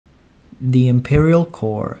The imperial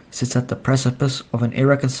core sits at the precipice of an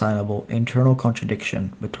irreconcilable internal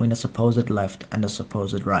contradiction between a supposed left and a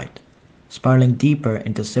supposed right, spiraling deeper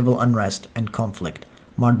into civil unrest and conflict,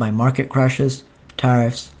 marred by market crashes,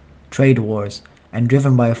 tariffs, trade wars, and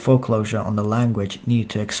driven by a foreclosure on the language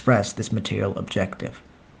needed to express this material objective.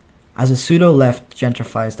 As the pseudo-left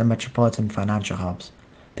gentrifies the metropolitan financial hubs,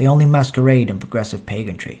 they only masquerade in progressive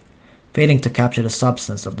pagantry, failing to capture the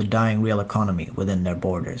substance of the dying real economy within their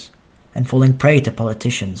borders, and falling prey to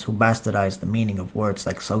politicians who bastardize the meaning of words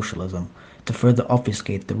like socialism to further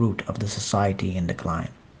obfuscate the root of the society in decline.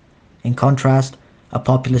 In contrast, a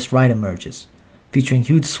populist right emerges, featuring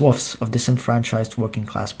huge swaths of disenfranchised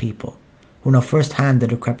working-class people, who know firsthand the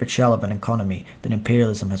decrepit shell of an economy that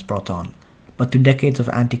imperialism has brought on, but through decades of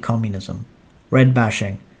anti-communism,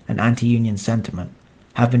 red-bashing, and anti-union sentiment,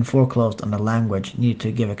 have been foreclosed on the language needed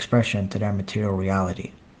to give expression to their material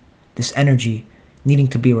reality. This energy, needing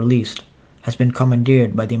to be released, has been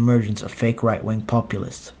commandeered by the emergence of fake right-wing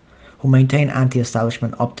populists, who maintain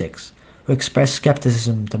anti-establishment optics, who express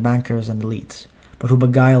skepticism to bankers and elites, but who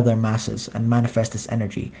beguile their masses and manifest this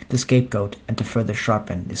energy to scapegoat and to further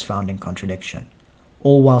sharpen this founding contradiction,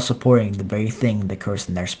 all while supporting the very thing they curse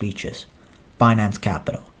in their speeches: finance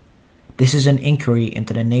capital. This is an inquiry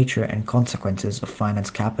into the nature and consequences of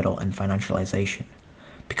finance capital and financialization,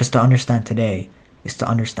 because to understand today is to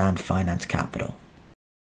understand finance capital.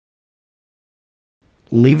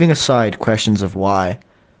 Leaving aside questions of why,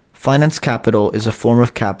 finance capital is a form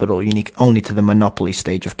of capital unique only to the monopoly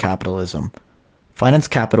stage of capitalism. Finance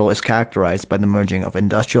capital is characterized by the merging of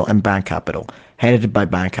industrial and bank capital, headed by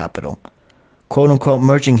bank capital. Quote-unquote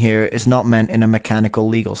merging here is not meant in a mechanical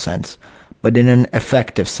legal sense, but in an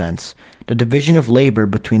effective sense. The division of labor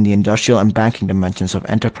between the industrial and banking dimensions of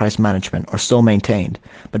enterprise management are still maintained,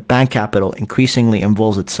 but bank capital increasingly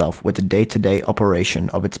involves itself with the day-to-day operation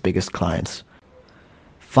of its biggest clients.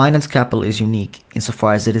 Finance capital is unique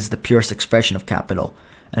insofar as it is the purest expression of capital,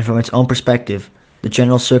 and from its own perspective, the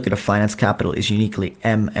general circuit of finance capital is uniquely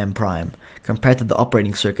M prime, compared to the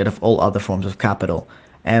operating circuit of all other forms of capital,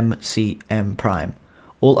 M prime.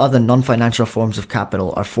 All other non-financial forms of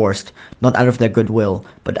capital are forced, not out of their goodwill,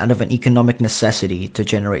 but out of an economic necessity to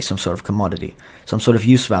generate some sort of commodity, some sort of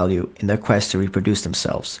use value in their quest to reproduce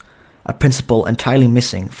themselves, a principle entirely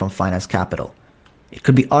missing from finance capital. It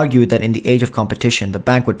could be argued that in the age of competition, the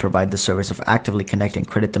bank would provide the service of actively connecting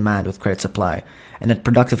credit demand with credit supply, and that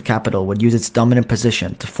productive capital would use its dominant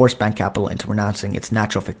position to force bank capital into renouncing its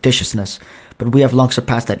natural fictitiousness, but we have long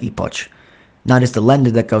surpassed that epoch. Now it is the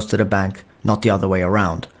lender that goes to the bank, not the other way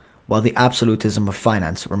around, while the absolutism of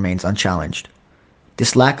finance remains unchallenged.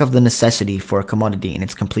 This lack of the necessity for a commodity in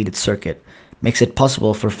its completed circuit makes it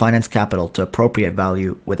possible for finance capital to appropriate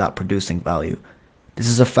value without producing value. This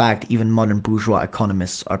is a fact even modern bourgeois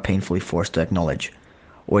economists are painfully forced to acknowledge,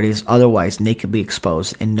 or it is otherwise nakedly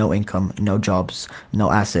exposed in no income, no jobs, no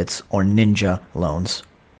assets, or ninja loans.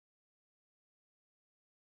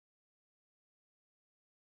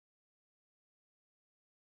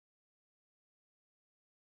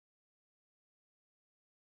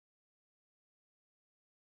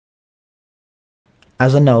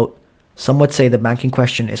 As a note, some would say the banking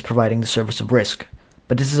question is providing the service of risk,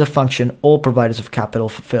 but this is a function all providers of capital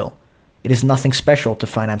fulfill. It is nothing special to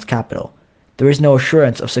finance capital. There is no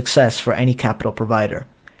assurance of success for any capital provider.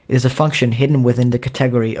 It is a function hidden within the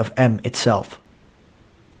category of M itself.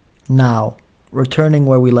 Now, returning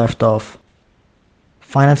where we left off,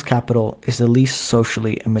 finance capital is the least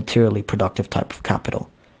socially and materially productive type of capital.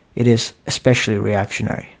 It is especially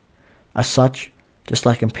reactionary. As such, just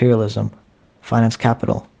like imperialism, finance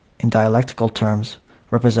capital, in dialectical terms,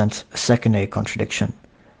 represents a secondary contradiction,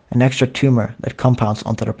 an extra tumor that compounds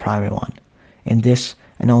onto the primary one, in this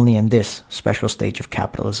and only in this special stage of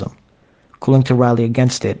capitalism, calling to rally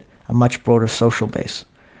against it a much broader social base,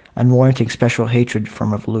 and warranting special hatred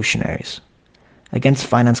from revolutionaries. Against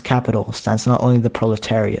finance capital stands not only the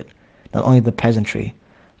proletariat, not only the peasantry,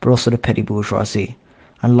 but also the petty bourgeoisie,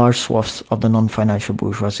 and large swaths of the non-financial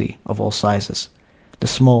bourgeoisie of all sizes, the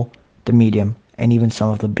small, the medium, and even some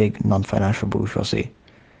of the big non-financial bourgeoisie.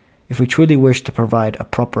 If we truly wish to provide a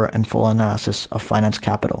proper and full analysis of finance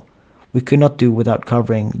capital, we could not do without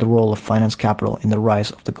covering the role of finance capital in the rise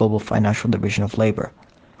of the global financial division of labor,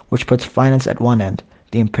 which puts finance at one end,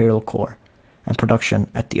 the imperial core, and production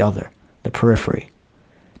at the other, the periphery.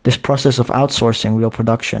 This process of outsourcing real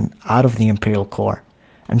production out of the imperial core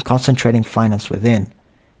and concentrating finance within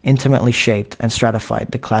intimately shaped and stratified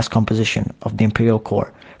the class composition of the imperial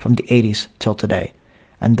core from the 80s till today,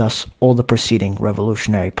 and thus all the preceding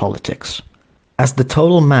revolutionary politics. As the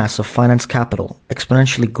total mass of finance capital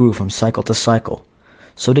exponentially grew from cycle to cycle,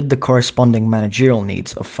 so did the corresponding managerial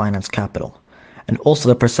needs of finance capital, and also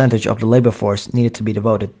the percentage of the labor force needed to be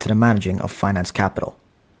devoted to the managing of finance capital.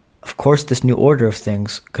 Of course, this new order of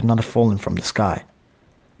things could not have fallen from the sky.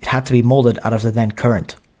 It had to be molded out of the then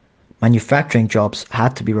current. Manufacturing jobs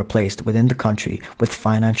had to be replaced within the country with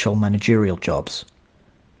financial managerial jobs.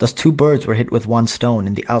 Thus two birds were hit with one stone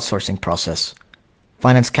in the outsourcing process.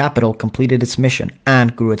 Finance capital completed its mission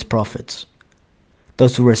and grew its profits.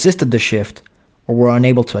 Those who resisted the shift or were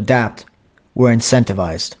unable to adapt were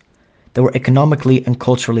incentivized. They were economically and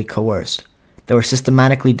culturally coerced. They were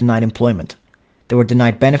systematically denied employment. They were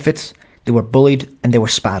denied benefits, they were bullied, and they were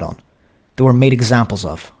spat on. They were made examples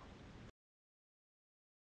of.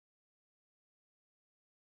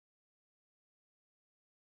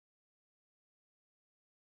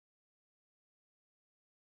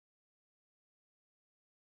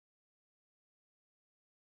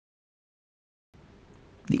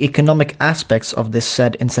 The economic aspects of this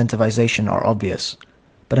said incentivization are obvious,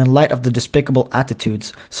 but in light of the despicable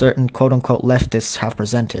attitudes certain quote-unquote leftists have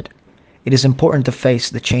presented, it is important to face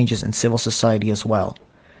the changes in civil society as well,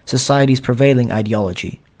 society's prevailing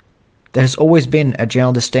ideology. There has always been a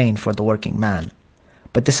general disdain for the working man,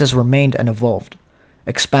 but this has remained and evolved,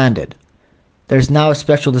 expanded. There is now a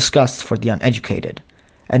special disgust for the uneducated,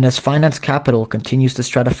 and as finance capital continues to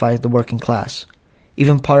stratify the working class,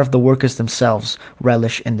 even part of the workers themselves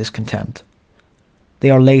relish in this contempt. They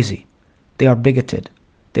are lazy, they are bigoted,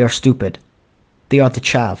 they are stupid, they are the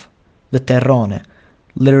chav, the terrone,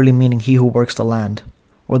 literally meaning he who works the land,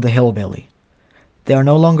 or the hillbilly. They are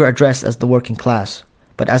no longer addressed as the working class,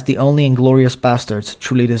 but as the only inglorious bastards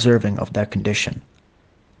truly deserving of their condition.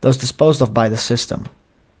 Those disposed of by the system,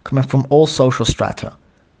 coming from all social strata,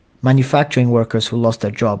 manufacturing workers who lost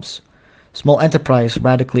their jobs, small enterprise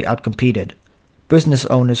radically outcompeted, business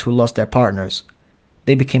owners who lost their partners,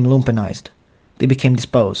 they became lumpenized, they became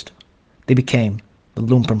disposed, they became the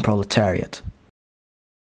lumpen proletariat.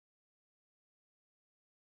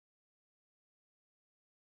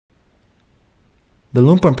 The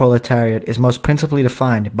lumpen proletariat is most principally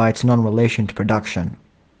defined by its non-relation to production.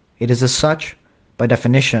 It is as such, by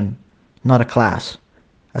definition, not a class,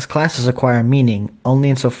 as classes acquire meaning only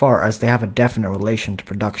insofar as they have a definite relation to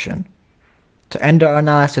production. To end our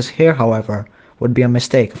analysis here, however, would be a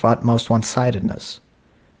mistake of utmost one-sidedness,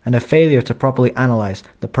 and a failure to properly analyze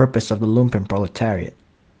the purpose of the lumpen proletariat.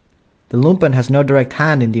 The lumpen has no direct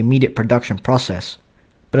hand in the immediate production process,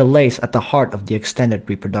 but it lays at the heart of the extended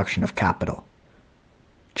reproduction of capital.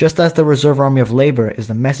 Just as the reserve army of labor is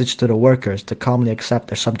the message to the workers to calmly accept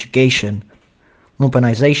their subjugation,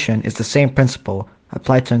 lumpenization is the same principle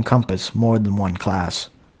applied to encompass more than one class.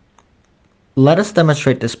 Let us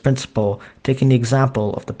demonstrate this principle taking the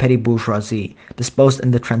example of the petty bourgeoisie disposed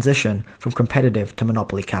in the transition from competitive to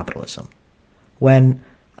monopoly capitalism. When,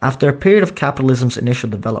 after a period of capitalism's initial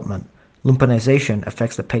development, lumpenization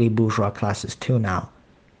affects the petty bourgeois classes too now,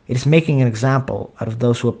 it is making an example out of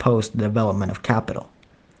those who opposed the development of capital.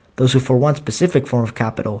 Those who for one specific form of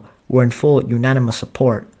capital were in full unanimous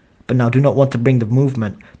support, but now do not want to bring the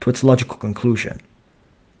movement to its logical conclusion.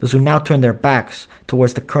 Those who now turn their backs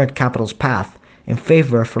towards the current capital's path in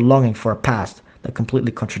favor for longing for a past that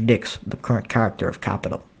completely contradicts the current character of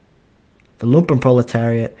capital. The lumpen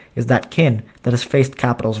proletariat is that kin that has faced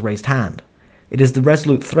capital's raised hand. It is the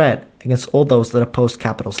resolute threat against all those that oppose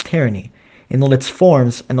capital's tyranny in all its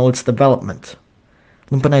forms and all its development.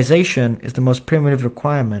 Lumpenization is the most primitive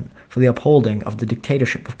requirement for the upholding of the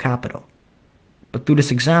dictatorship of capital. But through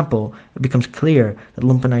this example, it becomes clear that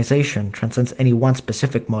lumpenization transcends any one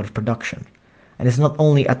specific mode of production, and is not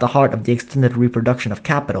only at the heart of the extended reproduction of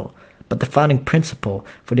capital, but the founding principle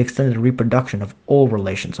for the extended reproduction of all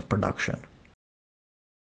relations of production.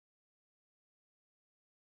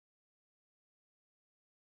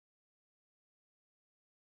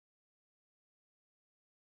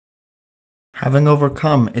 Having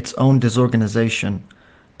overcome its own disorganization,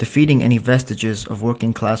 defeating any vestiges of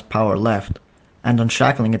working class power left, and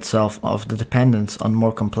unshackling itself of the dependence on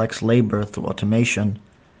more complex labor through automation,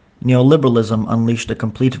 neoliberalism unleashed the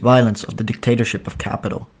complete violence of the dictatorship of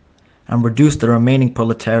capital, and reduced the remaining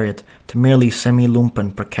proletariat to merely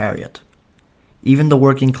semi-lumpen precariat. Even the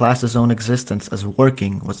working class's own existence as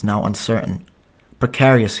working was now uncertain,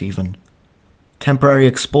 precarious even. Temporary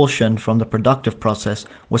expulsion from the productive process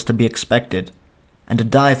was to be expected, and a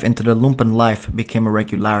dive into the lumpen life became a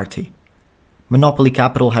regularity. Monopoly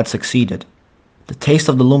capital had succeeded. The taste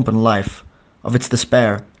of the lumpen life, of its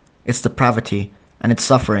despair, its depravity, and its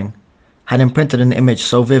suffering, had imprinted an image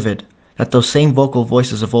so vivid that those same vocal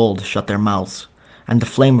voices of old shut their mouths, and the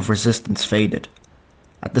flame of resistance faded.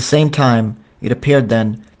 At the same time, It appeared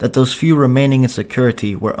then that those few remaining in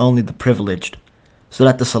security were only the privileged, so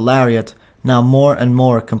that the salariat now more and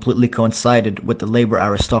more completely coincided with the labor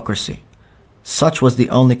aristocracy. Such was the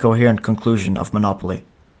only coherent conclusion of monopoly.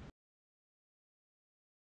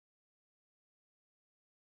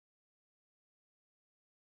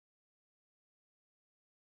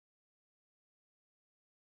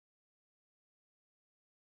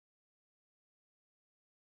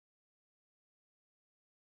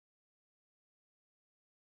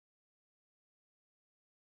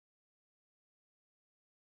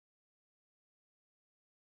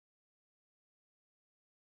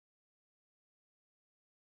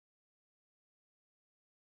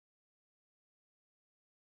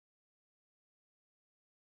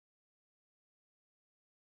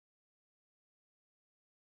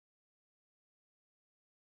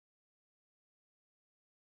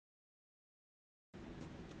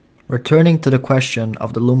 Returning to the question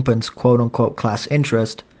of the lumpen's quote-unquote class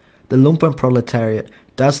interest, the lumpen proletariat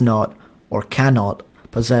does not, or cannot,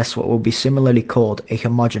 possess what will be similarly called a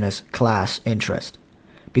homogeneous class interest,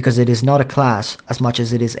 because it is not a class as much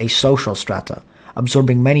as it is a social strata,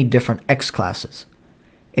 absorbing many different X-classes.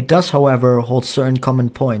 It does, however, hold certain common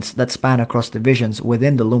points that span across divisions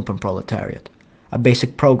within the lumpen proletariat, a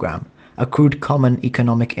basic program, a crude common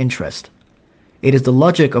economic interest. It is the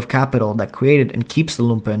logic of capital that created and keeps the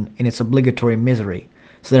lumpen in its obligatory misery,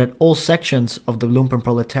 so that all sections of the lumpen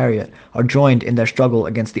proletariat are joined in their struggle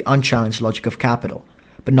against the unchallenged logic of capital,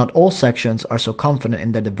 but not all sections are so confident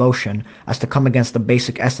in their devotion as to come against the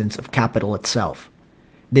basic essence of capital itself.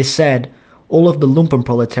 This said, all of the lumpen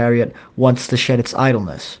proletariat wants to shed its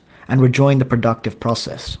idleness and rejoin the productive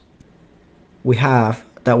process. We have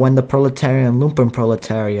that when the proletarian lumpen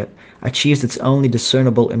proletariat achieves its only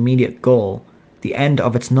discernible immediate goal, the end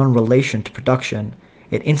of its non-relation to production,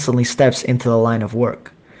 it instantly steps into the line of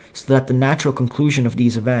work, so that the natural conclusion of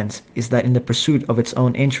these events is that in the pursuit of its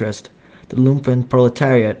own interest, the lumpen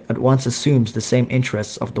proletariat at once assumes the same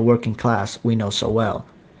interests of the working class we know so well,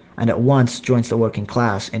 and at once joins the working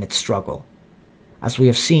class in its struggle. As we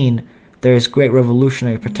have seen, there is great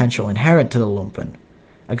revolutionary potential inherent to the lumpen.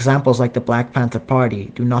 Examples like the Black Panther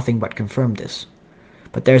Party do nothing but confirm this.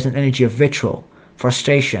 But there is an energy of vitriol,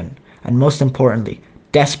 frustration, and most importantly,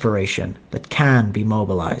 desperation that can be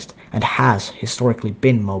mobilized and has historically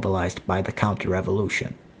been mobilized by the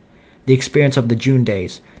counter-revolution. The experience of the June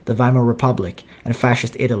days, the Weimar Republic, and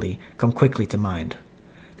fascist Italy come quickly to mind.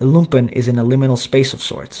 The lumpen is in a liminal space of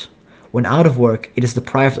sorts. When out of work, it is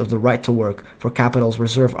deprived of the right to work for capital's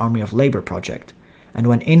reserve army of labor project, and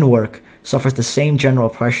when in work, suffers the same general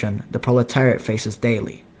oppression the proletariat faces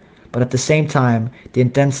daily. But at the same time, the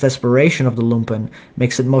intense desperation of the lumpen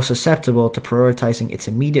makes it most susceptible to prioritizing its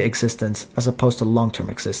immediate existence as opposed to long-term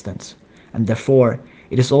existence, and therefore,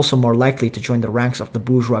 it is also more likely to join the ranks of the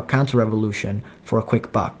bourgeois counter-revolution for a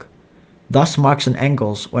quick buck. Thus Marx and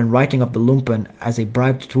Engels, when writing of the lumpen as a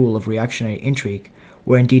bribed tool of reactionary intrigue,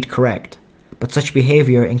 were indeed correct, but such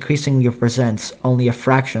behavior increasingly represents only a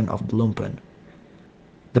fraction of the lumpen.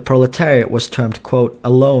 The proletariat was termed, quote,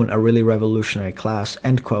 alone a really revolutionary class,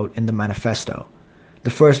 end quote, in the manifesto, the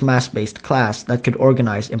first mass-based class that could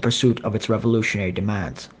organize in pursuit of its revolutionary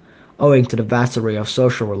demands, owing to the vast array of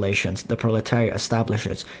social relations the proletariat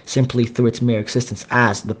establishes simply through its mere existence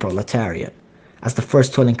as the proletariat, as the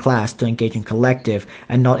first toiling class to engage in collective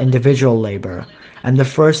and not individual labor, and the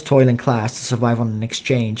first toiling class to survive on an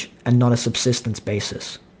exchange and not a subsistence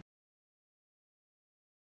basis.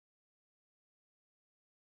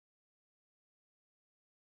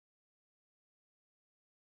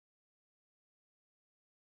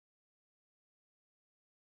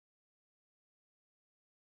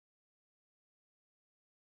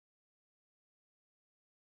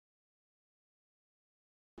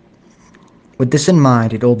 With this in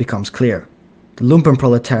mind, it all becomes clear. The lumpen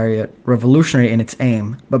proletariat, revolutionary in its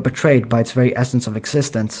aim, but betrayed by its very essence of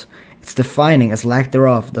existence, its defining as lack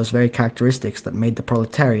thereof those very characteristics that made the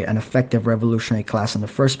proletariat an effective revolutionary class in the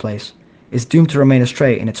first place, is doomed to remain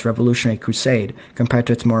astray in its revolutionary crusade compared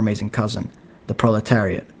to its more amazing cousin, the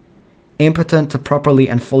proletariat. Impotent to properly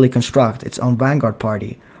and fully construct its own vanguard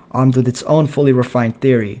party, armed with its own fully refined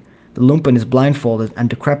theory, the lumpen is blindfolded and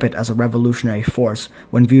decrepit as a revolutionary force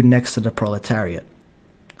when viewed next to the proletariat.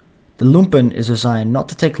 The lumpen is designed not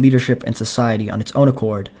to take leadership in society on its own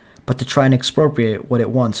accord, but to try and expropriate what it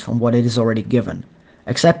wants from what it is already given,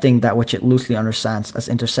 accepting that which it loosely understands as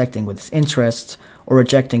intersecting with its interests or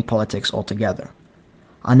rejecting politics altogether.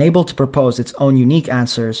 Unable to propose its own unique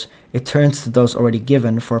answers, it turns to those already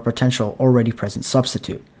given for a potential already present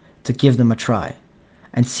substitute, to give them a try.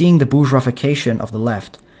 And seeing the bourgeoisification of the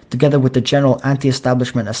left, together with the general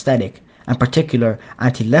anti-establishment aesthetic and particular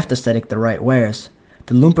anti-left aesthetic the right wears,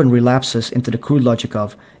 the lumpen relapses into the crude logic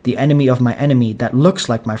of the enemy of my enemy that looks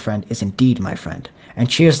like my friend is indeed my friend, and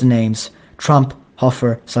cheers the names Trump,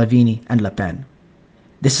 Hofer, Salvini, and Le Pen.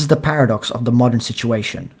 This is the paradox of the modern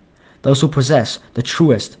situation. Those who possess the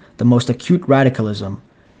truest, the most acute radicalism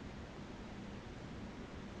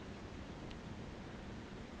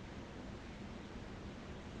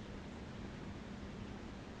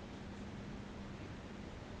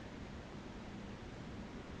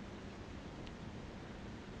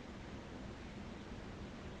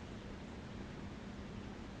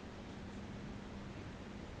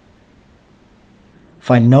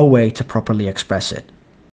find no way to properly express it.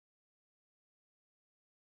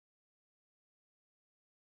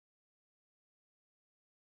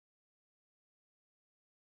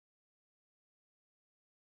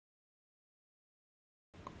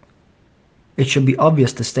 It should be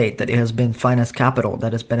obvious to state that it has been finance capital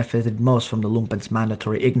that has benefited most from the lumpen's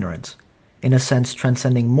mandatory ignorance, in a sense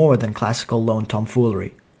transcending more than classical loan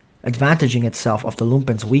tomfoolery, advantaging itself of the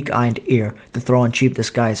lumpen's weak-eyed ear to throw on cheap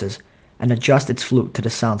disguises and adjust its flute to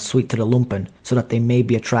the sounds sweet to the lumpen so that they may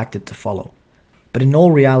be attracted to follow, but in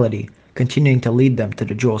all reality continuing to lead them to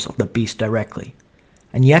the jaws of the beast directly.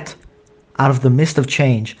 And yet, out of the mist of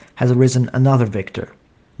change has arisen another victor,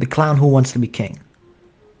 the clown who wants to be king.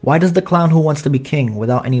 Why does the clown who wants to be king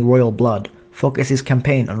without any royal blood focus his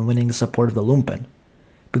campaign on winning the support of the lumpen?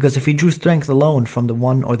 Because if he drew strength alone from the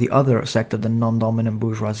one or the other sect of the non-dominant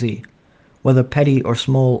bourgeoisie, whether petty or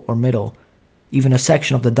small or middle, even a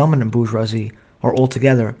section of the dominant bourgeoisie, or all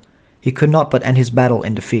together, he could not but end his battle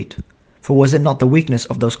in defeat. For was it not the weakness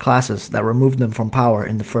of those classes that removed them from power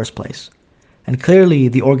in the first place? And clearly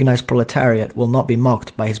the organized proletariat will not be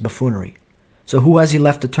mocked by his buffoonery. So who has he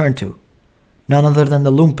left to turn to? None other than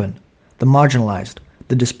the lumpen, the marginalized,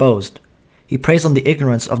 the disposed. He preys on the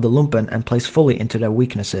ignorance of the lumpen and plays fully into their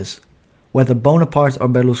weaknesses. Whether Bonaparte or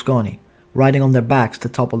Berlusconi, riding on their backs to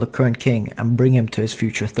topple the current king and bring him to his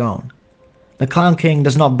future throne. The clown king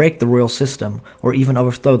does not break the royal system or even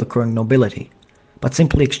overthrow the current nobility, but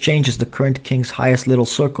simply exchanges the current king's highest little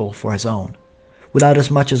circle for his own, without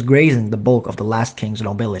as much as grazing the bulk of the last king's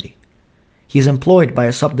nobility. He is employed by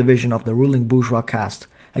a subdivision of the ruling bourgeois caste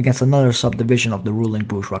against another subdivision of the ruling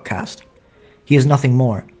bourgeois caste. He is nothing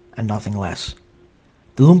more and nothing less.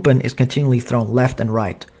 The lumpen is continually thrown left and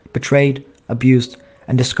right, betrayed, abused,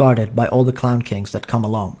 and discarded by all the clown kings that come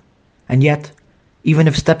along. And yet, even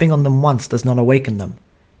if stepping on them once does not awaken them,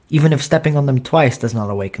 even if stepping on them twice does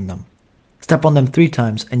not awaken them, step on them 3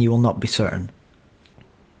 times and you will not be certain.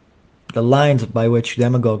 The lines by which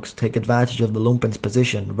demagogues take advantage of the lumpen's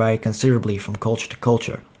position vary considerably from culture to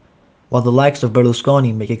culture. While the likes of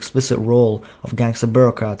Berlusconi make explicit role of gangster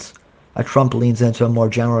bureaucrats, a Trump leans into a more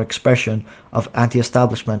general expression of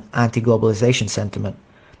anti-establishment, anti-globalization sentiment,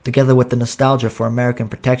 together with the nostalgia for American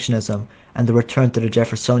protectionism and the return to the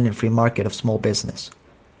Jeffersonian free market of small business.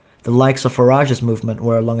 The likes of Farage's movement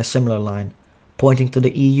were along a similar line, pointing to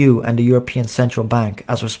the EU and the European Central Bank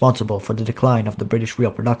as responsible for the decline of the British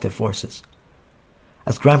real productive forces.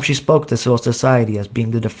 As Gramsci spoke to civil society as being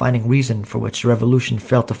the defining reason for which the revolution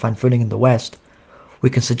failed to find footing in the West, we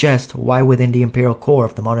can suggest why within the imperial core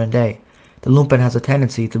of the modern day, the lumpen has a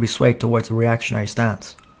tendency to be swayed towards a reactionary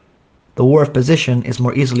stance. The war of position is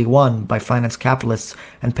more easily won by finance capitalists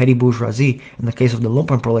and petty bourgeoisie in the case of the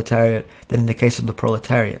lumpen proletariat than in the case of the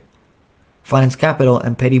proletariat. Finance capital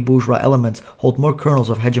and petty bourgeois elements hold more kernels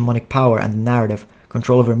of hegemonic power and the narrative,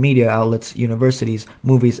 control over media outlets, universities,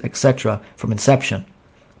 movies, etc. from inception.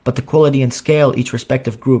 But the quality and scale each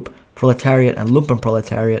respective group, proletariat and lumpen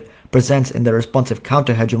proletariat, presents in their responsive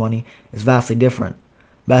counter-hegemony is vastly different,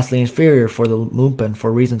 vastly inferior for the lumpen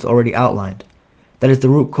for reasons already outlined. That is the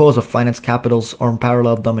root cause of finance capital's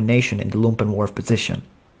unparalleled domination in the lumpen war of position.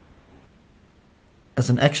 As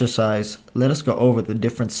an exercise, let us go over the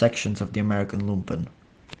different sections of the American lumpen.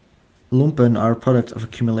 Lumpen are a product of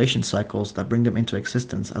accumulation cycles that bring them into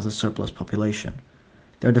existence as a surplus population.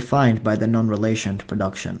 They are defined by their non-relation to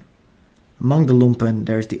production. Among the lumpen,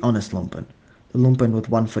 there is the honest lumpen, the lumpen with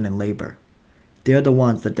one foot in labor. They are the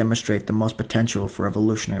ones that demonstrate the most potential for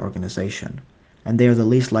revolutionary organization, and they are the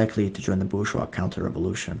least likely to join the bourgeois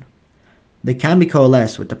counter-revolution. They can be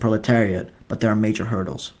coalesced with the proletariat, but there are major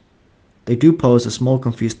hurdles. They do pose a small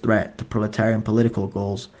confused threat to proletarian political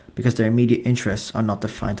goals because their immediate interests are not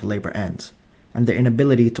defined to labor ends, and their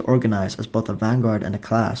inability to organize as both a vanguard and a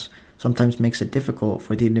class sometimes makes it difficult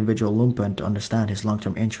for the individual lumpen to understand his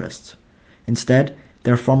long-term interests. Instead,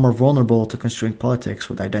 they are far more vulnerable to construing politics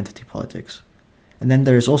with identity politics. And then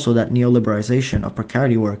there is also that neoliberalization of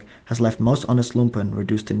precarity work has left most honest lumpen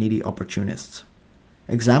reduced to needy opportunists.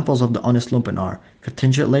 Examples of the honest lumpen are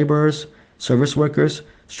contingent laborers, service workers,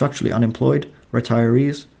 structurally unemployed,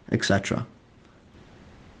 retirees, etc.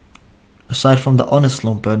 Aside from the honest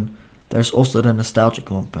lumpen, there's also the nostalgic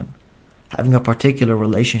lumpen, having a particular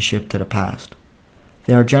relationship to the past.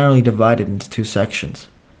 They are generally divided into two sections: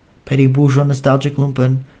 petty bourgeois nostalgic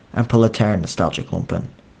lumpen and proletarian nostalgic lumpen.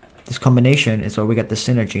 This combination is where we get the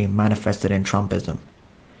synergy manifested in Trumpism.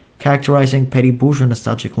 Characterizing petty bourgeois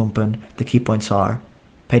nostalgic lumpen, the key points are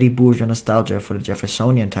petty bourgeois nostalgia for the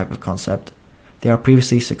Jeffersonian type of concept. They are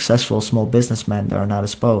previously successful small businessmen that are now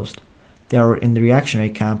disposed. They are in the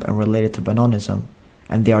reactionary camp and related to Bannonism,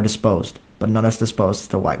 and they are disposed, but not as disposed as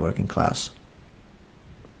the white working class.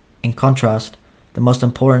 In contrast, the most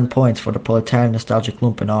important points for the proletarian nostalgic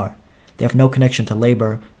lumpen are they have no connection to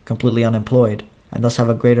labor, completely unemployed, and thus have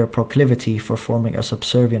a greater proclivity for forming a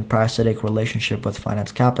subservient parasitic relationship with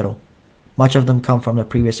finance capital. Much of them come from the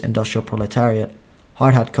previous industrial proletariat,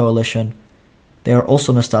 hard hat coalition. They are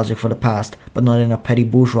also nostalgic for the past, but not in a petty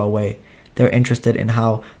bourgeois way. They are interested in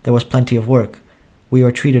how there was plenty of work, we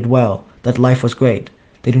were treated well, that life was great.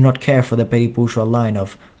 They do not care for the petty bourgeois line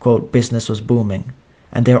of, quote, business was booming,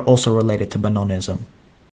 and they are also related to Bannonism.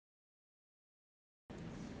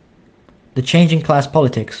 The change in class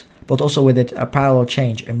politics brought also with it a parallel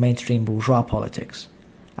change in mainstream bourgeois politics.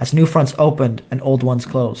 As new fronts opened and old ones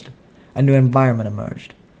closed, a new environment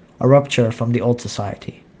emerged, a rupture from the old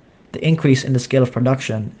society. The increase in the scale of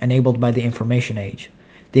production enabled by the information age,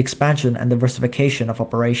 the expansion and diversification of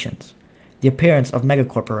operations, the appearance of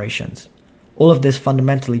megacorporations, all of this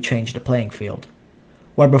fundamentally changed the playing field.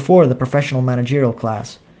 Where before the professional managerial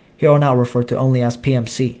class, here are now referred to only as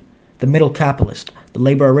PMC, the middle capitalist, the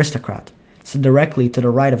labor aristocrat, stood directly to the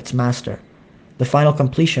right of its master. The final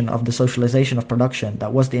completion of the socialization of production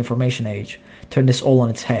that was the information age turned this all on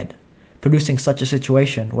its head, producing such a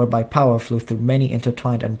situation whereby power flew through many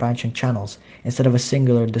intertwined and branching channels instead of a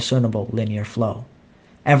singular discernible linear flow.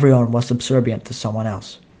 Everyone was subservient to someone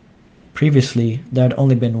else. Previously, there had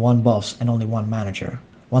only been one boss and only one manager,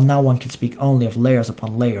 while now one can speak only of layers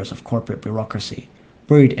upon layers of corporate bureaucracy,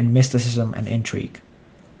 buried in mysticism and intrigue.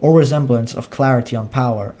 All resemblance of clarity on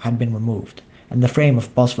power had been removed, and the frame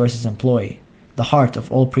of boss versus employee, the heart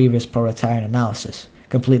of all previous proletarian analysis,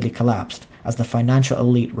 completely collapsed as the financial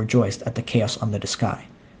elite rejoiced at the chaos under the sky,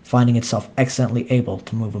 finding itself excellently able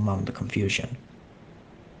to move among the confusion.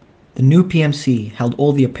 The new PMC held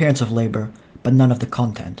all the appearance of labor, but none of the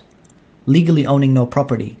content, legally owning no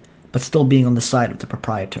property, but still being on the side of the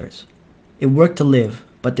proprietors. It worked to live,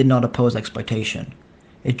 but did not oppose exploitation.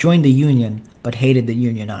 It joined the union, but hated the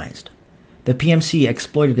unionized. The PMC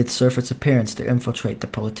exploited its surface appearance to infiltrate the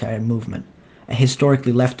proletarian movement, a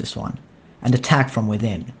historically leftist one, and attack from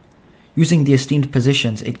within, using the esteemed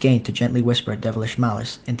positions it gained to gently whisper devilish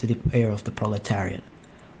malice into the ear of the proletariat,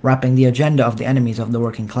 wrapping the agenda of the enemies of the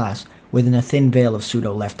working class within a thin veil of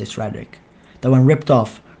pseudo-leftist rhetoric, that when ripped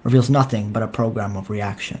off reveals nothing but a program of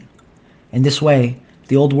reaction. In this way,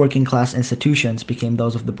 the old working class institutions became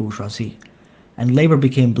those of the bourgeoisie, and labor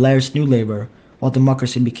became Blair's New Labor, while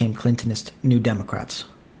democracy became Clintonist New Democrats.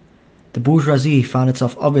 The bourgeoisie found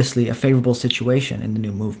itself obviously a favorable situation in the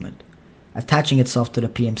new movement, attaching itself to the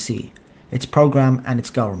PMC, its program and its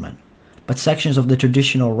government, but sections of the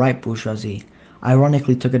traditional right bourgeoisie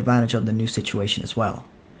ironically took advantage of the new situation as well,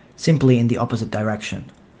 simply in the opposite direction.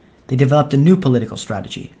 They developed a new political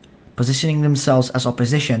strategy, positioning themselves as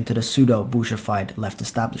opposition to the pseudo-bourgeoified left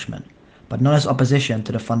establishment, but not as opposition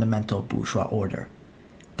to the fundamental bourgeois order.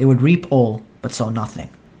 They would reap all, but sow nothing.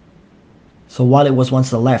 So while it was once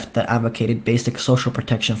the left that advocated basic social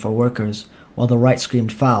protection for workers, while the right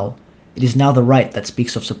screamed foul, it is now the right that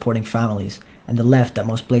speaks of supporting families, and the left that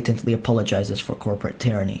most blatantly apologizes for corporate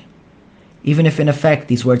tyranny. Even if in effect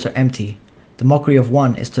these words are empty, the mockery of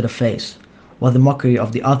one is to the face, while the mockery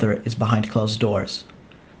of the other is behind closed doors.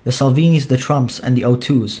 The Salvinis, the Trumps, and the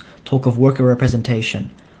O2s talk of worker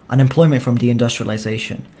representation, unemployment from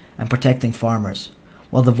deindustrialization, and protecting farmers,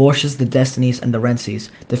 while the Vorsches, the Destinies, and the Rentzies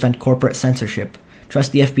defend corporate censorship,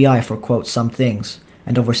 trust the FBI for, quote, some things,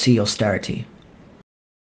 and oversee austerity.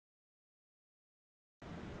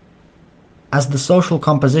 As the social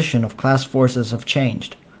composition of class forces have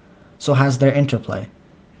changed, so has their interplay,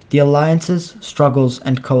 the alliances, struggles,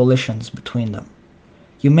 and coalitions between them.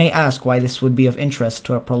 You may ask why this would be of interest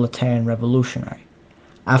to a proletarian revolutionary.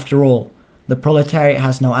 After all, the proletariat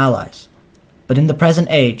has no allies. But in the present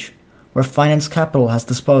age, where finance capital has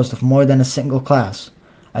disposed of more than a single class,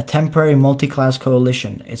 a temporary multi-class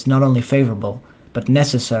coalition is not only favorable, but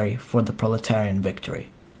necessary for the proletarian victory.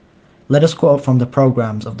 Let us quote from the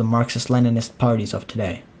programs of the Marxist-Leninist parties of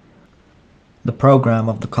today. The program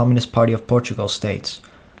of the Communist Party of Portugal states,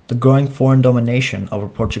 the growing foreign domination over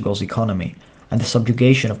Portugal's economy and the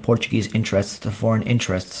subjugation of Portuguese interests to foreign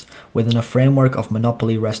interests within a framework of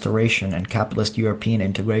monopoly restoration and capitalist European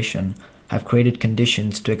integration have created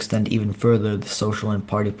conditions to extend even further the social and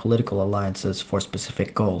party political alliances for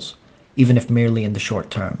specific goals, even if merely in the short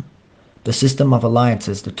term. The system of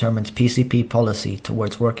alliances determines PCP policy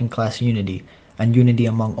towards working class unity and unity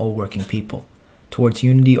among all working people, towards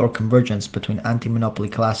unity or convergence between anti-monopoly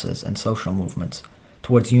classes and social movements,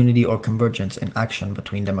 towards unity or convergence in action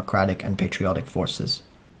between democratic and patriotic forces.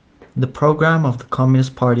 The program of the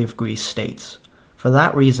Communist Party of Greece states, for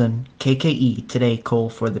that reason, KKE today call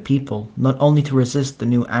for the people not only to resist the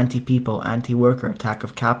new anti-people, anti-worker attack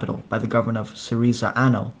of capital by the government of Syriza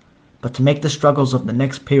Anil, but to make the struggles of the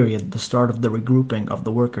next period the start of the regrouping of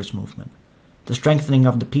the workers' movement, the strengthening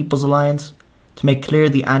of the People's Alliance, to make clear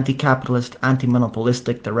the anti-capitalist,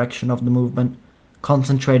 anti-monopolistic direction of the movement,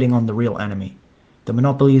 concentrating on the real enemy, the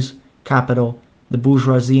monopolies, capital, the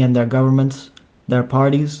bourgeoisie and their governments, their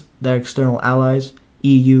parties, their external allies,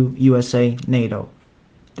 EU, USA, NATO.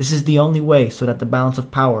 This is the only way so that the balance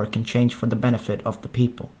of power can change for the benefit of the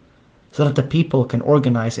people, so that the people can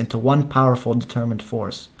organize into one powerful determined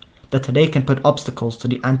force, that today can put obstacles to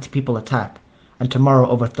the anti-people attack, and tomorrow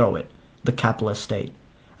overthrow it, the capitalist state,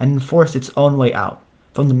 and enforce its own way out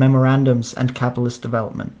from the memorandums and capitalist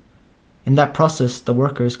development. In that process, the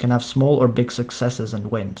workers can have small or big successes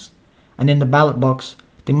and wins, and in the ballot box,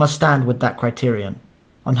 they must stand with that criterion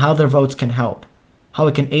on how their votes can help, how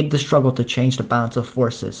it can aid the struggle to change the balance of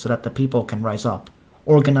forces so that the people can rise up,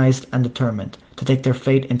 organized and determined to take their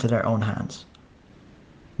fate into their own hands.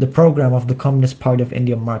 The program of the Communist Party of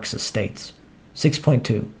India Marxist states,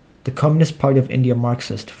 6.2. The Communist Party of India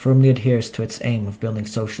Marxist firmly adheres to its aim of building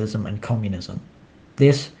socialism and communism.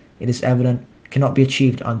 This, it is evident, cannot be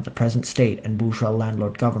achieved under the present state and bourgeois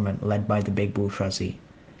landlord government led by the big bourgeoisie.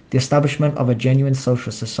 The establishment of a genuine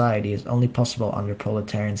socialist society is only possible under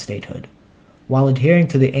proletarian statehood. While adhering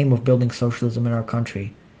to the aim of building socialism in our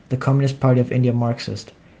country, the Communist Party of India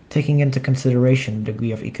Marxist, taking into consideration the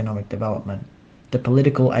degree of economic development, the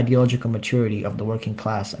political ideological maturity of the working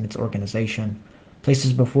class and its organization,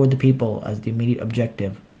 places before the people as the immediate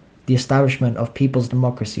objective the establishment of people's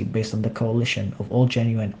democracy based on the coalition of all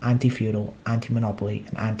genuine anti-feudal, anti-monopoly,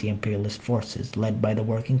 and anti-imperialist forces led by the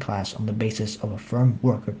working class on the basis of a firm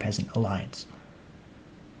worker-peasant alliance.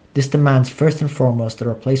 This demands first and foremost the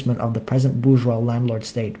replacement of the present bourgeois landlord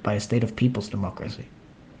state by a state of people's democracy.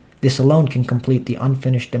 This alone can complete the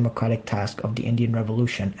unfinished democratic task of the Indian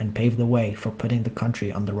Revolution and pave the way for putting the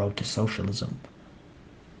country on the road to socialism.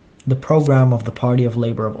 The program of the Party of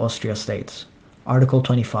Labour of Austria states, Article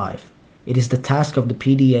 25. It is the task of the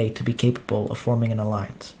PDA to be capable of forming an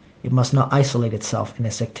alliance. It must not isolate itself in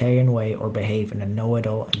a sectarian way or behave in a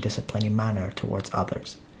know-it-all and disciplining manner towards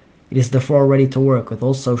others. It is therefore ready to work with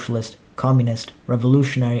all socialist, communist,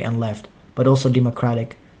 revolutionary and left, but also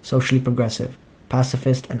democratic, socially progressive,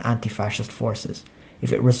 pacifist and anti-fascist forces,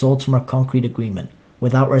 if it results from a concrete agreement,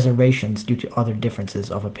 without reservations due to other differences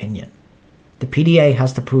of opinion. The PDA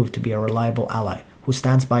has to prove to be a reliable ally, who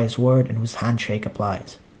stands by his word and whose handshake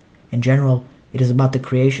applies. In general, it is about the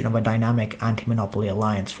creation of a dynamic anti-monopoly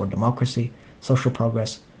alliance for democracy, social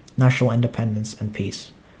progress, national independence and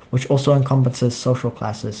peace, which also encompasses social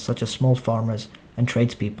classes such as small farmers and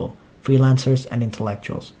tradespeople, freelancers and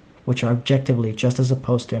intellectuals, which are objectively just as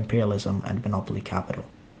opposed to imperialism and monopoly capital.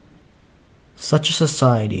 Such a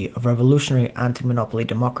society of revolutionary anti-monopoly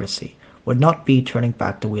democracy would not be turning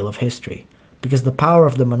back the wheel of history, because the power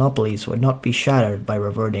of the monopolies would not be shattered by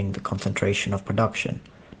reverting the concentration of production,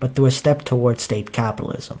 but through a step towards state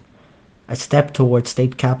capitalism, a step towards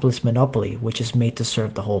state capitalist monopoly which is made to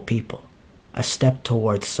serve the whole people, a step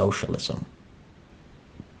towards socialism.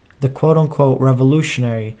 The quote-unquote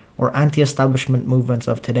revolutionary or anti-establishment movements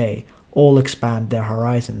of today all expand their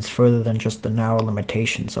horizons further than just the narrow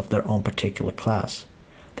limitations of their own particular class.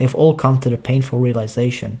 They've all come to the painful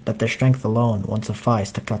realization that their strength alone won't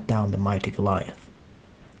suffice to cut down the mighty Goliath.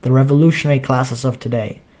 The revolutionary classes of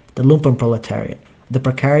today, the lumpen proletariat, the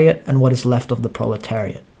precariat and what is left of the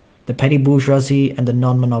proletariat, the petty bourgeoisie and the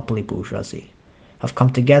non-monopoly bourgeoisie, have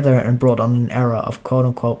come together and brought on an era of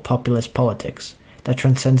quote-unquote populist politics that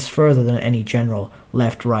transcends further than any general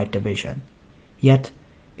left-right division. Yet,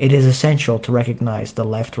 it is essential to recognize the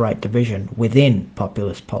left-right division within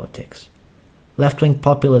populist politics. Left-wing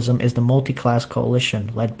populism is the multi-class coalition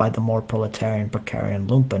led by the more proletarian, precarian,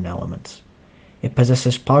 lumpen elements. It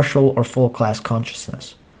possesses partial or full class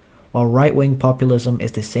consciousness, while right-wing populism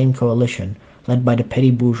is the same coalition led by the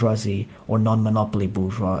petty bourgeoisie or non-monopoly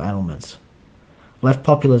bourgeois elements. Left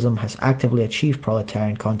populism has actively achieved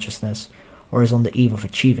proletarian consciousness or is on the eve of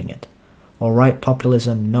achieving it, while right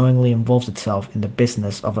populism knowingly involves itself in the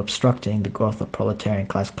business of obstructing the growth of proletarian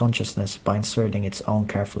class consciousness by inserting its own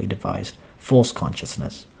carefully devised false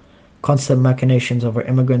consciousness. Constant machinations over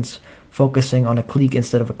immigrants, focusing on a clique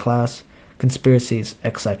instead of a class, conspiracies,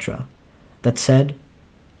 etc. That said,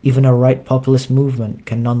 even a right populist movement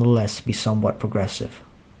can nonetheless be somewhat progressive.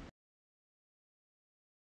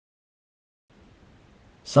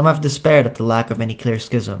 Some have despaired at the lack of any clear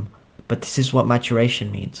schism, but this is what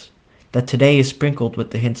maturation means. That today is sprinkled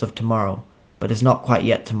with the hints of tomorrow, but is not quite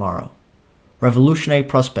yet tomorrow. Revolutionary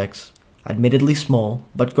prospects, admittedly small,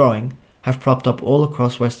 but growing, have propped up all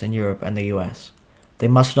across Western Europe and the US. They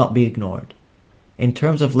must not be ignored. In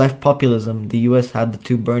terms of left populism, the US had the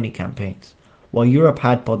two Bernie campaigns, while Europe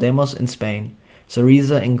had Podemos in Spain,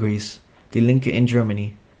 Syriza in Greece, Die Linke in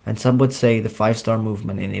Germany, and some would say the Five Star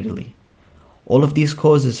Movement in Italy. All of these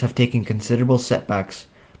causes have taken considerable setbacks,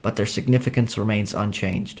 but their significance remains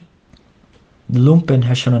unchanged. The Lumpen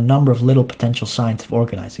has shown a number of little potential signs of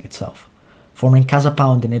organizing itself, forming Casa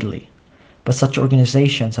Pound in Italy, but such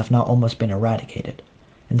organizations have now almost been eradicated,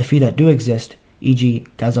 and the few that do exist, e.g.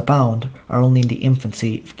 Casa Pound, are only in the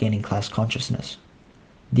infancy of gaining class consciousness.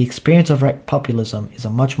 The experience of right populism is a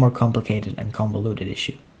much more complicated and convoluted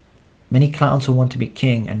issue. Many clowns who want to be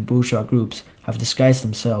king and bourgeois groups have disguised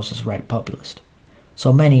themselves as right populist.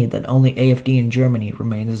 So many that only AfD in Germany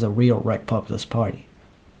remains as a real right populist party.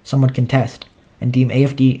 Some would contest and deem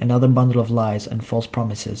AfD another bundle of lies and false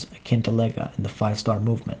promises akin to Lega and the Five Star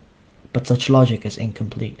Movement, but such logic is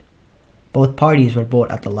incomplete. Both parties were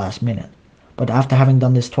bought at the last minute, but after having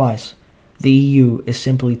done this twice, the EU is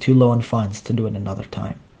simply too low on funds to do it another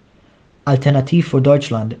time. Alternative for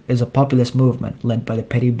Deutschland is a populist movement led by the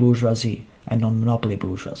petty bourgeoisie and non-monopoly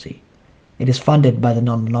bourgeoisie. It is funded by the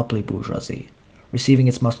non-monopoly bourgeoisie, receiving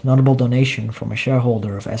its most notable donation from a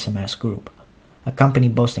shareholder of SMS Group, a company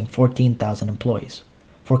boasting 14,000 employees.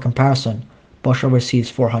 For comparison, Bosch receives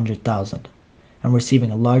 400,000, and receiving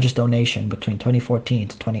the largest donation between 2014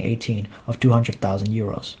 to 2018 of 200,000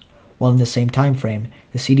 euros, while in the same time frame,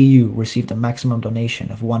 the CDU received a maximum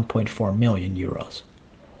donation of 1.4 million euros.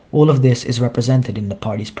 All of this is represented in the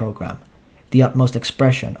party's program, the utmost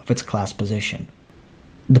expression of its class position.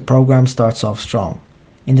 The program starts off strong,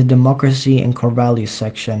 in the democracy and core values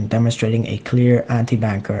section demonstrating a clear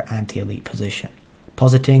anti-banker, anti-elite position,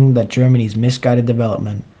 positing that Germany's misguided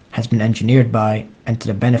development has been engineered by, and to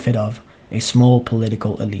the benefit of, a small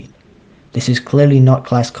political elite. This is clearly not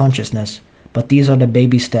class consciousness, but these are the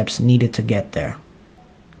baby steps needed to get there.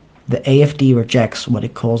 The AfD rejects what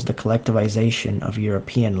it calls the collectivization of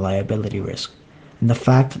European liability risk, and the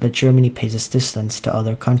fact that Germany pays assistance to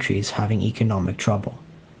other countries having economic trouble.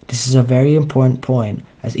 This is a very important point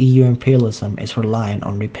as EU imperialism is reliant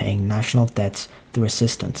on repaying national debts through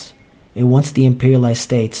assistance. It wants the imperialized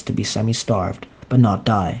states to be semi-starved, but not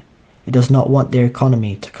die. It does not want their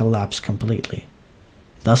economy to collapse completely.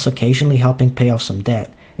 Thus, occasionally helping pay off some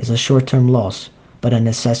debt is a short-term loss, but a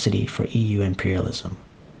necessity for EU imperialism.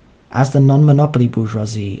 As the non-monopoly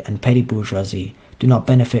bourgeoisie and petty bourgeoisie do not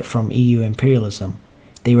benefit from EU imperialism,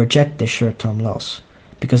 they reject this short-term loss,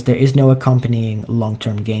 because there is no accompanying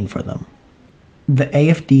long-term gain for them. The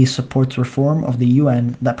AfD supports reform of the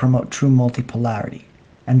UN that promote true multipolarity,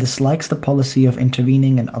 and dislikes the policy of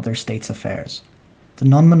intervening in other states' affairs. The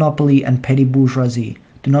non-monopoly and petty bourgeoisie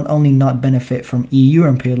do not only not benefit from EU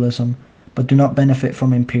imperialism, but do not benefit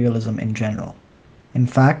from imperialism in general. In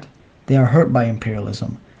fact, they are hurt by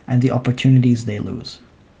imperialism and the opportunities they lose.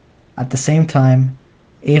 At the same time,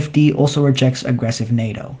 AfD also rejects aggressive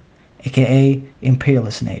NATO, aka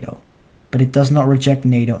imperialist NATO, but it does not reject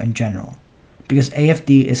NATO in general, because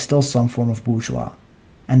AfD is still some form of bourgeois,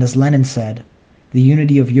 and as Lenin said, the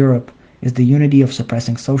unity of Europe is the unity of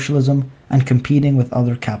suppressing socialism and competing with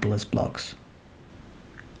other capitalist blocs.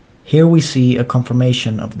 Here we see a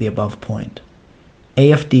confirmation of the above point.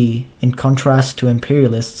 AfD, in contrast to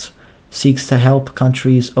imperialists, seeks to help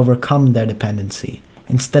countries overcome their dependency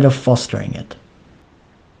instead of fostering it.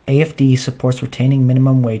 AfD supports retaining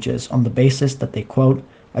minimum wages on the basis that they, quote,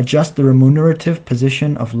 adjust the remunerative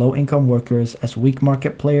position of low-income workers as weak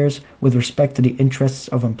market players with respect to the interests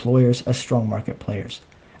of employers as strong market players,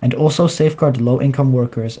 and also safeguard low-income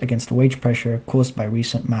workers against wage pressure caused by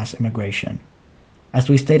recent mass immigration. As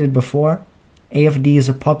we stated before, AfD is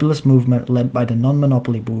a populist movement led by the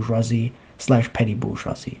non-monopoly bourgeoisie/petty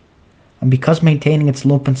bourgeoisie. And because maintaining its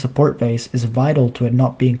lumpen support base is vital to it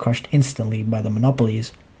not being crushed instantly by the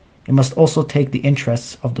monopolies, it must also take the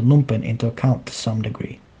interests of the lumpen into account to some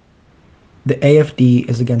degree. The AfD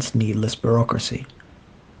is against needless bureaucracy.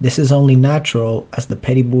 This is only natural as the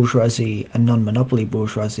petty bourgeoisie and non-monopoly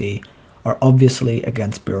bourgeoisie are obviously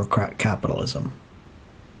against bureaucrat capitalism.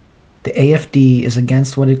 The AFD is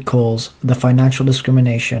against what it calls the financial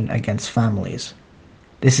discrimination against families.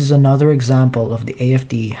 This is another example of the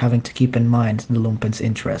AFD having to keep in mind the lumpen's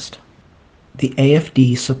interest. The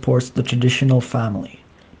AFD supports the traditional family,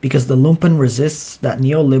 because the lumpen resists that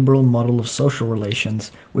neoliberal model of social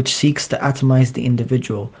relations which seeks to atomize the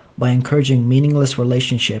individual by encouraging meaningless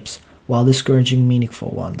relationships while discouraging meaningful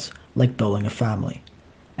ones, like building a family,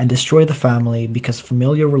 and destroy the family because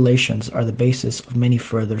familial relations are the basis of many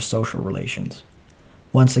further social relations.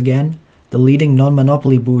 Once again, the leading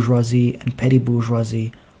non-monopoly bourgeoisie and petty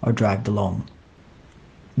bourgeoisie are dragged along.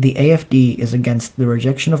 The AFD is against the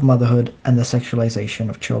rejection of motherhood and the sexualization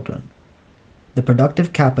of children. The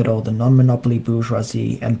productive capital the non-monopoly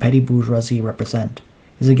bourgeoisie and petty bourgeoisie represent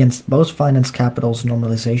is against both finance capital's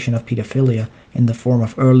normalization of pedophilia in the form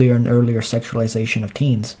of earlier and earlier sexualization of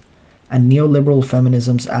teens, and neoliberal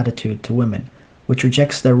feminism's attitude to women, which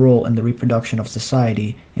rejects their role in the reproduction of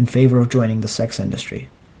society in favor of joining the sex industry.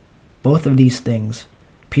 Both of these things,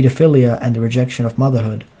 pedophilia and the rejection of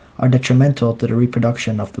motherhood, are detrimental to the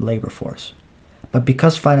reproduction of the labor force. But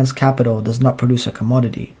because finance capital does not produce a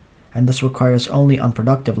commodity, and thus requires only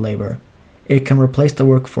unproductive labor, it can replace the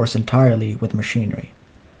workforce entirely with machinery.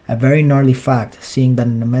 A very gnarly fact, seeing that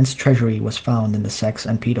an immense treasury was found in the sex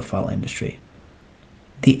and pedophile industry.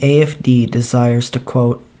 The AFD desires to,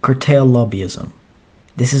 quote, curtail lobbyism.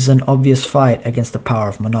 This is an obvious fight against the power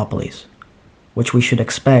of monopolies, which we should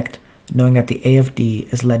expect knowing that the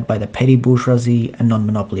AFD is led by the petty bourgeoisie and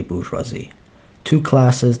non-monopoly bourgeoisie, two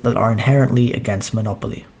classes that are inherently against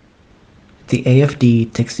monopoly. The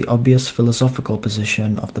AFD takes the obvious philosophical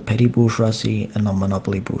position of the petty bourgeoisie and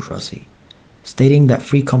non-monopoly bourgeoisie, stating that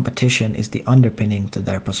free competition is the underpinning to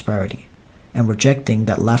their prosperity, and rejecting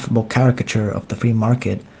that laughable caricature of the free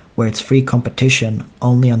market where it's free competition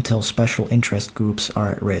only until special interest groups are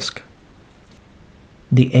at risk.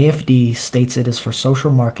 The AFD states it is for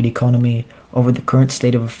social market economy over the current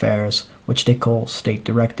state of affairs, which they call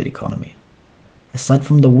state-directed economy. Aside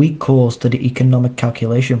from the weak calls to the economic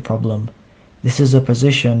calculation problem, this is a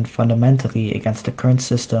position fundamentally against the current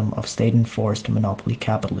system of state-enforced monopoly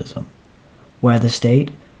capitalism, where the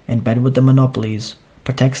state, in bed with the monopolies,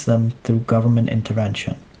 protects them through government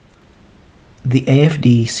intervention. The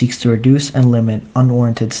AFD seeks to reduce and limit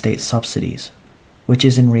unwarranted state subsidies, which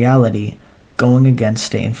is in reality going against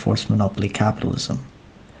state-enforced monopoly capitalism,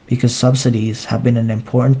 because subsidies have been an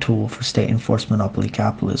important tool for state-enforced monopoly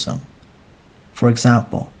capitalism. For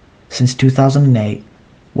example, since 2008,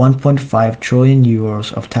 1.5 trillion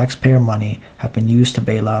euros of taxpayer money have been used to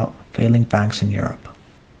bail out failing banks in Europe.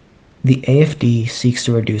 The AFD seeks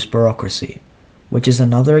to reduce bureaucracy, which is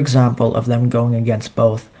another example of them going against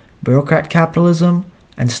both bureaucrat capitalism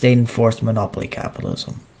and state-enforced monopoly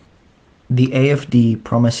capitalism. The AFD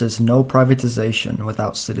promises no privatization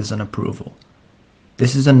without citizen approval.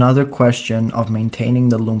 This is another question of maintaining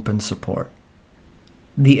the lumpen support.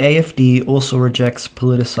 The AFD also rejects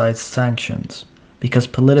politicized sanctions, because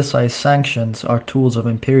politicized sanctions are tools of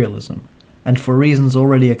imperialism, and for reasons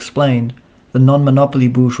already explained, the non-monopoly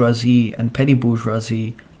bourgeoisie and petty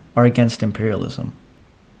bourgeoisie are against imperialism.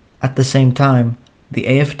 At the same time, the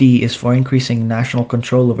AFD is for increasing national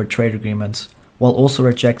control over trade agreements, while also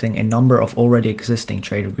rejecting a number of already existing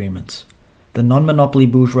trade agreements. The non-monopoly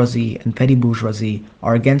bourgeoisie and petty bourgeoisie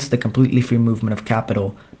are against the completely free movement of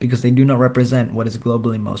capital because they do not represent what is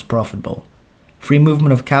globally most profitable. Free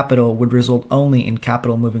movement of capital would result only in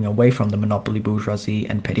capital moving away from the monopoly bourgeoisie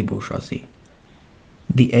and petty bourgeoisie.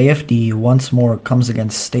 The AFD once more comes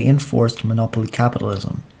against state-enforced monopoly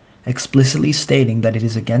capitalism, explicitly stating that it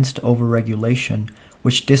is against overregulation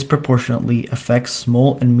which disproportionately affects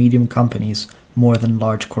small and medium companies more than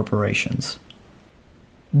large corporations.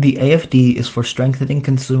 The AFD is for strengthening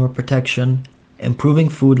consumer protection, improving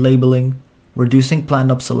food labeling, reducing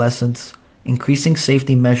planned obsolescence, increasing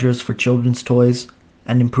safety measures for children's toys,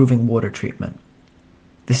 and improving water treatment.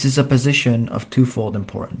 This is a position of twofold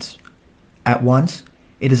importance. At once,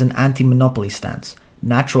 it is an anti-monopoly stance,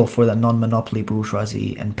 natural for the non-monopoly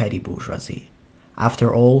bourgeoisie and petty bourgeoisie.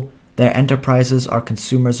 After all, their enterprises are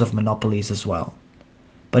consumers of monopolies as well.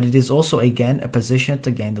 But it is also again a position to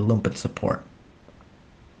gain the lumpen support.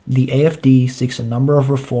 The AFD seeks a number of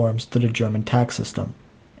reforms to the German tax system,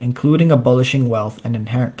 including abolishing wealth and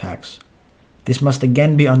inherit tax. This must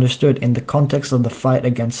again be understood in the context of the fight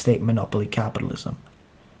against state monopoly capitalism,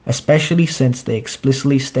 especially since they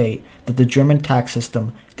explicitly state that the German tax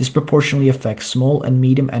system disproportionately affects small and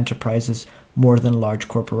medium enterprises more than large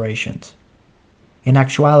corporations. In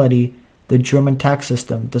actuality, the German tax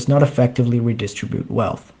system does not effectively redistribute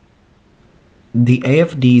wealth. The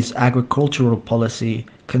AfD's agricultural policy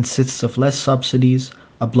consists of less subsidies,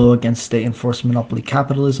 a blow against state-enforced monopoly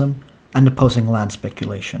capitalism, and opposing land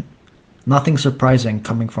speculation. Nothing surprising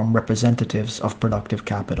coming from representatives of productive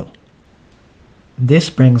capital. This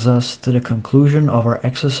brings us to the conclusion of our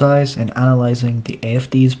exercise in analyzing the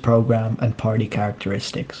AfD's program and party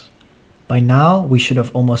characteristics. By now, we should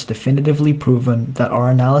have almost definitively proven that our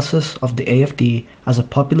analysis of the AfD as a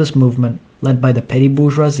populist movement led by the petty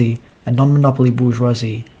bourgeoisie and non-monopoly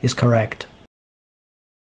bourgeoisie is correct.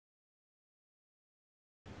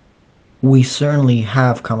 We certainly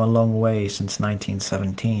have come a long way since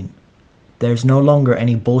 1917. There is no longer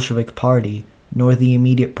any Bolshevik party, nor the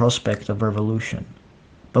immediate prospect of revolution.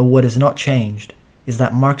 But what has not changed is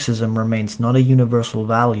that Marxism remains not a universal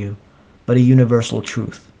value, but a universal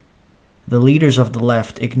truth. The leaders of the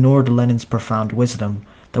left ignored Lenin's profound wisdom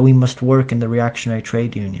that we must work in the reactionary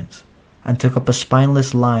trade unions, and took up a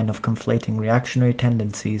spineless line of conflating reactionary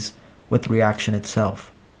tendencies with reaction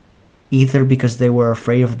itself, either because they were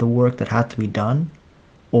afraid of the work that had to be done,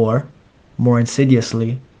 or, more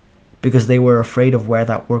insidiously, because they were afraid of where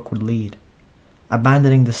that work would lead,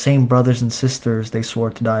 abandoning the same brothers and sisters they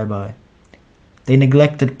swore to die by. They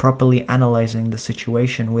neglected properly analyzing the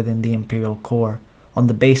situation within the imperial core on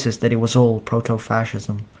the basis that it was all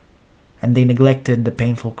proto-fascism, and they neglected the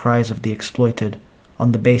painful cries of the exploited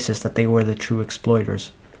on the basis that they were the true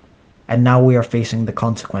exploiters. And now we are facing the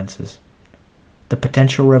consequences. The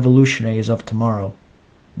potential revolutionaries of tomorrow,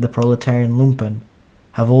 the proletarian lumpen,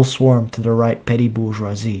 have all swarmed to the right petty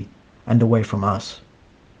bourgeoisie and away from us.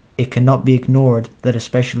 It cannot be ignored that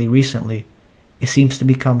especially recently, it seems to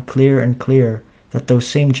become clearer and clearer that those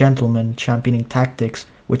same gentlemen championing tactics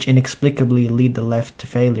which inexplicably lead the left to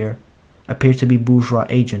failure appear to be bourgeois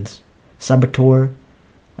agents, saboteurs,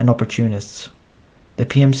 and opportunists. The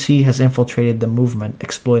PMC has infiltrated the movement,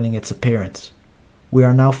 exploiting its appearance. We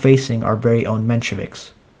are now facing our very own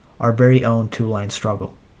Mensheviks, our very own two-line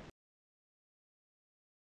struggle.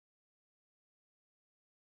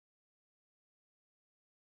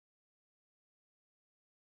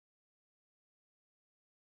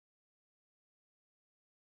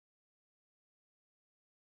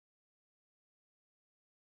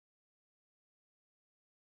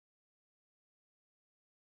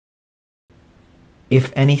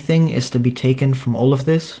 If anything is to be taken from all of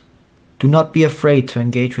this, do not be afraid to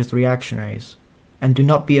engage with reactionaries, and do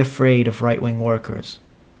not be afraid of right-wing workers.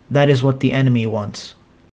 That is what the enemy wants.